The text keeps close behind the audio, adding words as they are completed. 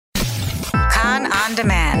On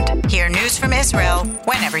demand. Hear news from Israel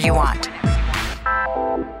whenever you want.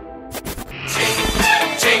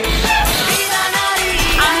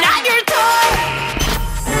 I'm not your toy.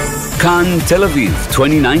 Cannes Tel Aviv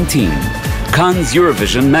 2019. Cannes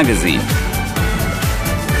Eurovision Magazine.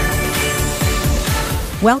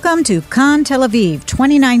 Welcome to Cannes Tel Aviv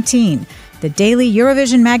 2019, the daily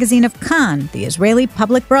Eurovision magazine of Cannes, the Israeli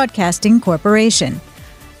Public Broadcasting Corporation.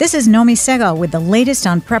 This is Nomi Segal with the latest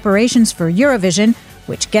on preparations for Eurovision,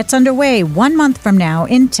 which gets underway 1 month from now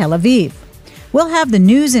in Tel Aviv. We'll have the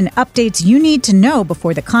news and updates you need to know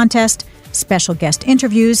before the contest, special guest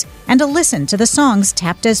interviews, and a listen to the songs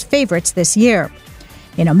tapped as favorites this year.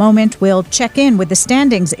 In a moment, we'll check in with the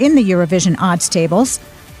standings in the Eurovision odds tables.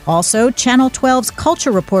 Also, Channel 12's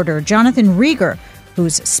culture reporter Jonathan Rieger,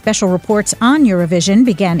 whose special reports on Eurovision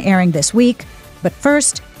began airing this week. But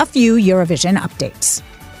first, a few Eurovision updates.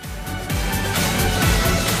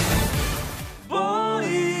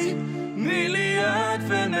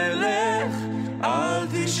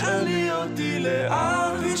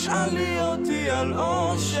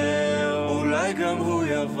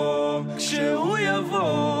 כשהוא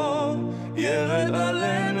יבוא, ירד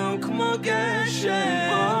עלינו כמו גשם.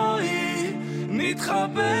 בואי,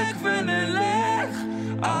 נתחבק ונלך.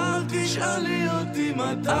 אל תשאלי אותי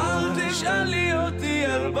מתי, אל תשאלי אותי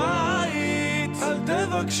על בית. אל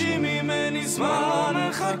תבקשי ממני זמן,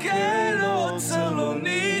 נחכה לו, עוצר לא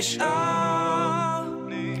נשאר.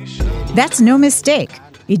 That's no mistake.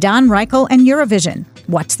 Idan Reichel and Eurovision.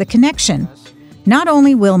 What's the connection? Not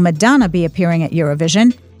only will Madonna be appearing at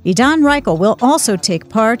Eurovision, Idan Reichel will also take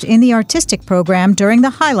part in the artistic program during the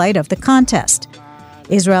highlight of the contest.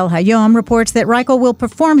 Israel Hayom reports that Reichel will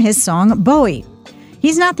perform his song Boi.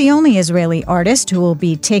 He's not the only Israeli artist who will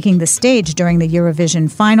be taking the stage during the Eurovision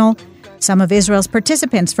final. Some of Israel's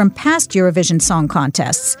participants from past Eurovision song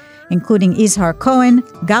contests, including Izhar Cohen,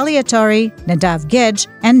 Gali Atari, Nadav Gej,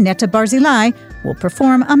 and Netta Barzilai, will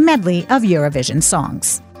perform a medley of Eurovision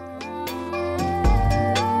songs.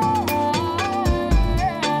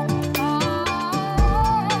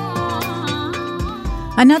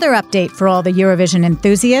 Another update for all the Eurovision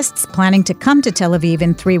enthusiasts planning to come to Tel Aviv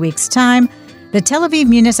in 3 weeks' time. The Tel Aviv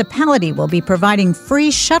municipality will be providing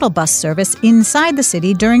free shuttle bus service inside the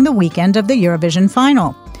city during the weekend of the Eurovision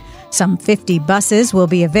final. Some 50 buses will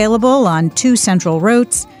be available on 2 central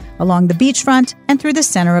routes, along the beachfront and through the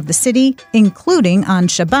center of the city, including on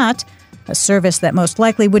Shabbat, a service that most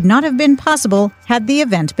likely would not have been possible had the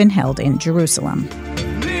event been held in Jerusalem.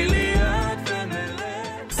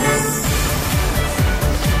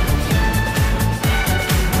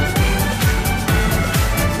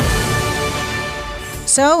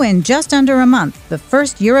 So, in just under a month, the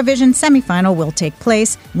first Eurovision semifinal will take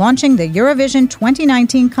place, launching the Eurovision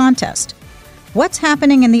 2019 contest. What's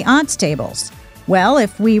happening in the odds tables? Well,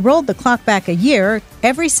 if we rolled the clock back a year,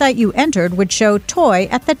 every site you entered would show Toy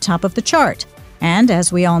at the top of the chart. And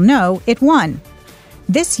as we all know, it won.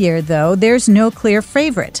 This year, though, there's no clear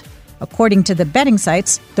favorite. According to the betting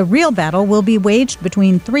sites, the real battle will be waged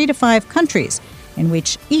between 3 to 5 countries, in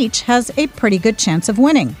which each has a pretty good chance of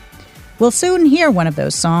winning. We'll soon hear one of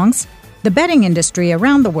those songs. The betting industry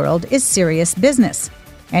around the world is serious business.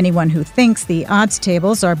 Anyone who thinks the odds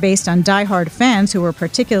tables are based on die-hard fans who are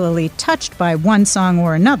particularly touched by one song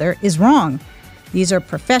or another is wrong. These are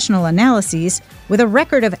professional analyses with a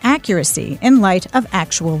record of accuracy in light of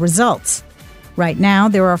actual results. Right now,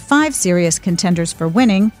 there are 5 serious contenders for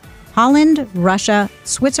winning: Holland, Russia,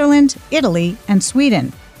 Switzerland, Italy, and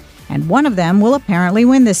Sweden. And one of them will apparently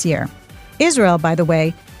win this year. Israel, by the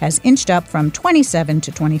way, has inched up from 27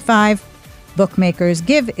 to 25. Bookmakers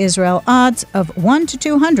give Israel odds of 1 to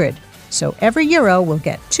 200, so every euro will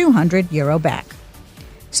get 200 euro back.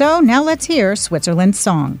 So now let's hear Switzerland's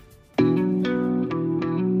song.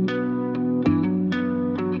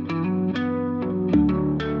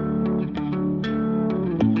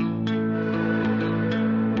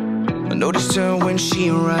 I noticed her when she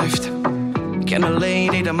arrived. Kinda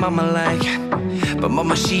late, ate a mama like. But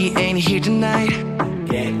mama, she ain't here tonight.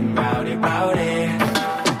 Getting rowdy, rowdy.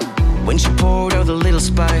 When she poured out the little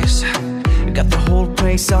spice, got the whole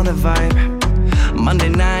place on the vibe. Monday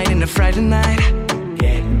night and a Friday night.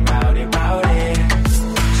 Getting rowdy, rowdy.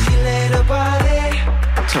 She let her body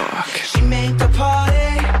talk. She made the party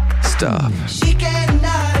stop. She getting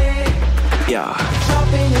naughty. Yeah.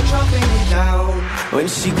 Dropping it down. When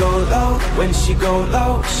she go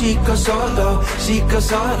low, she goes solo, she goes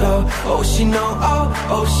solo. Oh, she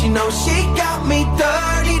know, she got me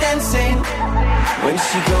dirty dancing. When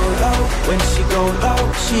she go low,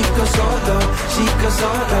 she goes solo, she goes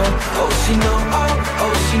solo. Oh, she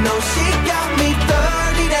know, she got me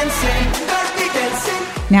dirty dancing, dirty dancing.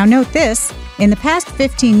 Now note this, in the past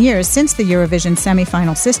 15 years since the Eurovision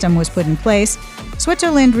semi-final system was put in place,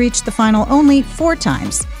 Switzerland reached the final only 4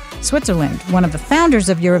 times. Switzerland, one of the founders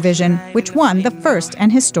of Eurovision, which won the first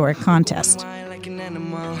and historic contest.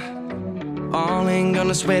 All ain't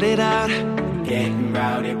gonna sweat it out. Getting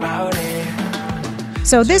rowdy, rowdy.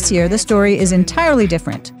 So this year, the story is entirely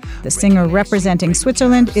different. The singer representing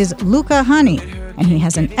Switzerland is Luca Hänni, and he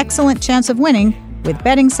has an excellent chance of winning, with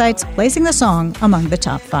betting sites placing the song among the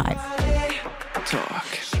top 5. Talk.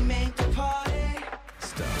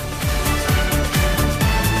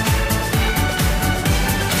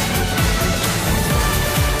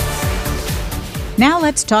 Now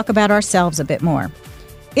let's talk about ourselves a bit more.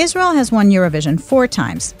 Israel has won Eurovision 4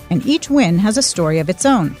 times, and each win has a story of its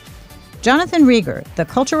own. Jonathan Rieger, the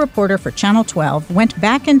culture reporter for Channel 12, went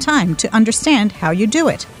back in time to understand how you do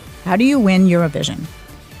it. How do you win Eurovision?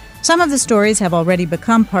 Some of the stories have already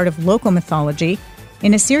become part of local mythology.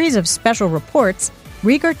 In a series of special reports,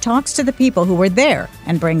 Rieger talks to the people who were there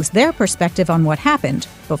and brings their perspective on what happened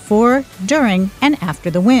before, during, and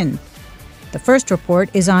after the win. The first report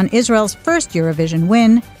is on Israel's first Eurovision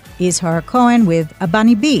win, Yizhar Cohen with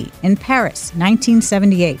Abani B in Paris,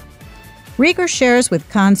 1978. Rieger shares with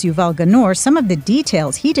Cannes' Yuval Ganor some of the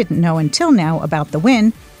details he didn't know until now about the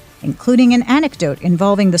win, including an anecdote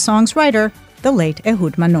involving the song's writer, the late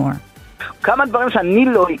Ehud Manor. כמה דברים שאני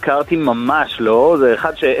לא הכרתי ממש לא, זה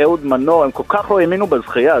אחד שאהוד מנור, הם כל כך לא האמינו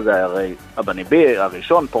בזכייה, זה הרי הבני בי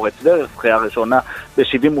הראשון, פורץ דרך, זכייה ראשונה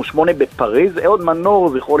ב-78 בפריז, אהוד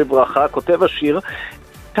מנור, זכרו לברכה, כותב השיר,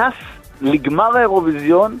 טס לגמר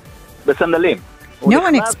האירוויזיון בסנדלים. No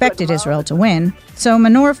one expected Israel to win, so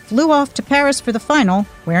Manor flew off to Paris for the final,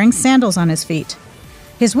 wearing sandals on his feet.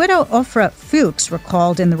 His widow Ofra Fuchs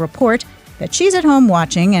recalled in the report that she's at home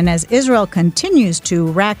watching, and as Israel continues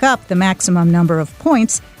to rack up the maximum number of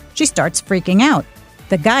points, she starts freaking out.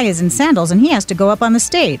 The guy is in sandals and he has to go up on the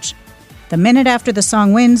stage. The minute after the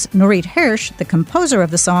song wins, Nurit Hirsch, the composer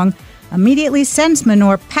of the song, immediately sends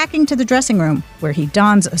Manor packing to the dressing room, where he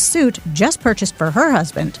dons a suit just purchased for her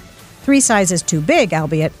husband. 3 sizes too big,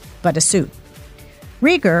 albeit, but a suit.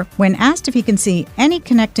 Rieger, when asked if he can see any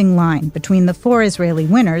connecting line between the 4 Israeli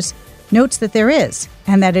winners, notes that there is,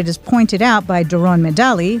 and that it is pointed out by Doron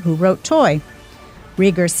Medali, who wrote Toy.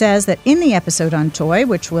 Rieger says that in the episode on Toy,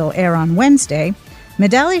 which will air on Wednesday,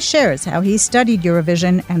 Medali shares how he studied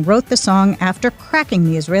Eurovision and wrote the song after cracking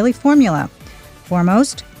the Israeli formula.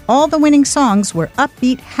 Foremost, all the winning songs were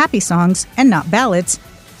upbeat, happy songs and not ballads,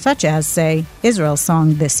 such as, say, Israel's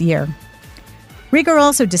song This Year. Rieger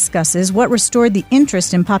also discusses what restored the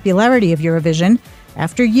interest and popularity of Eurovision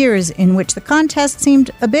after years in which the contest seemed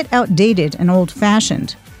a bit outdated and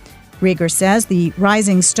old-fashioned. Rieger says the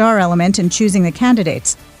rising star element in choosing the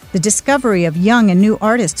candidates, the discovery of young and new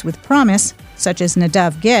artists with promise, such as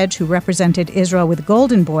Nadav Gedge, who represented Israel with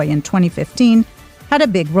Golden Boy in 2015, had a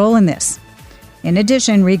big role in this. In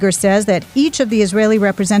addition, Rieger says that each of the Israeli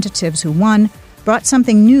representatives who won brought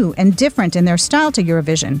something new and different in their style to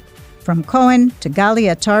Eurovision, from Cohen to Gali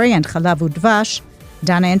Atari and Chalav Udvash,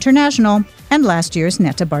 Dana International, and last year's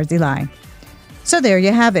Netta Barzilai. So there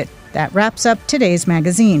you have it. That wraps up today's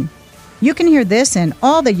magazine. You can hear this and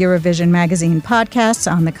all the Eurovision magazine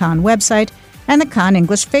podcasts on the Cannes website and the Cannes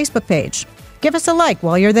English Facebook page. Give us a like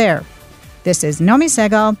while you're there. This is Nomi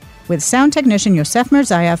Segal with sound technician Yosef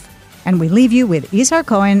Mirzayev, and we leave you with Yizhar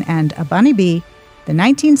Cohen and Abani B, the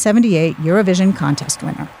 1978 Eurovision contest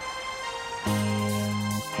winner.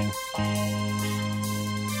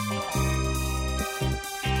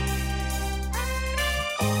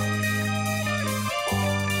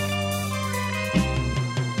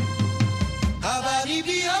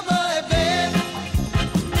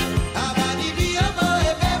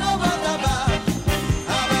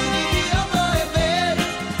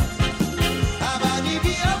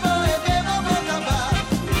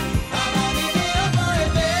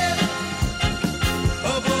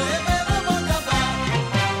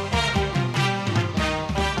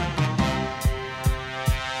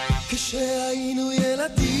 כשהיינו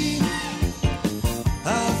ילדים,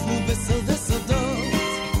 עפנו בסודי סודות,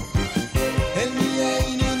 אל מי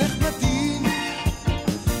היינו נחמדים,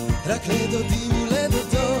 רק לדודים